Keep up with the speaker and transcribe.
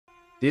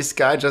This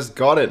guy just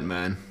got it,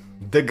 man.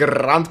 The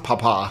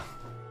grandpapa.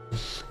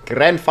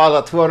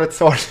 Grandfather 200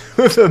 sword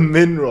with a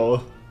min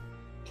roll.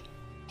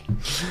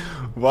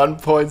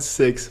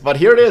 1.6. But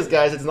here it is,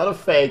 guys. It's not a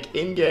fake.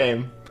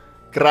 In-game.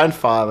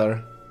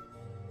 Grandfather.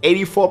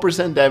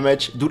 84%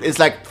 damage. Dude, it's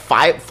like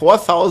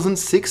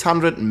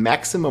 4,600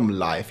 maximum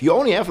life. You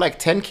only have like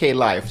 10k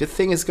life. This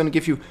thing is gonna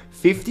give you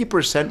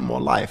 50% more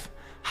life.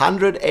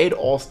 108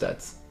 all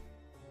stats.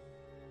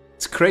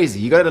 It's crazy.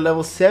 You got it at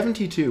level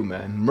 72,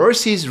 man.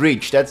 Mercy's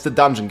Reach. That's the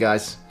dungeon,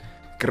 guys.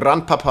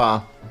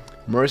 Grandpapa.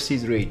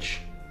 Mercy's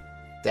Reach.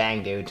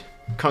 Dang, dude.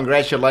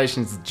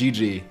 Congratulations,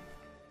 GG.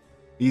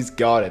 He's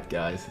got it,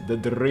 guys. The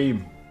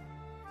dream.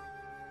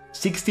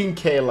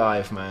 16k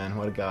life, man.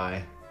 What a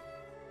guy.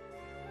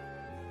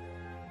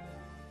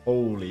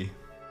 Holy.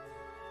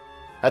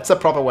 That's a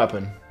proper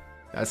weapon.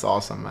 That's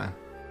awesome, man.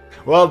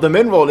 Well, the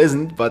min roll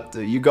isn't, but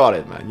you got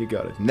it, man. You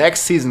got it.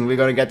 Next season, we're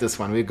gonna get this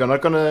one. We're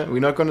not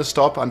gonna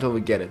stop until we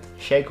get it.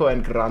 Shaco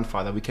and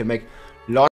Grandfather. We can make lots.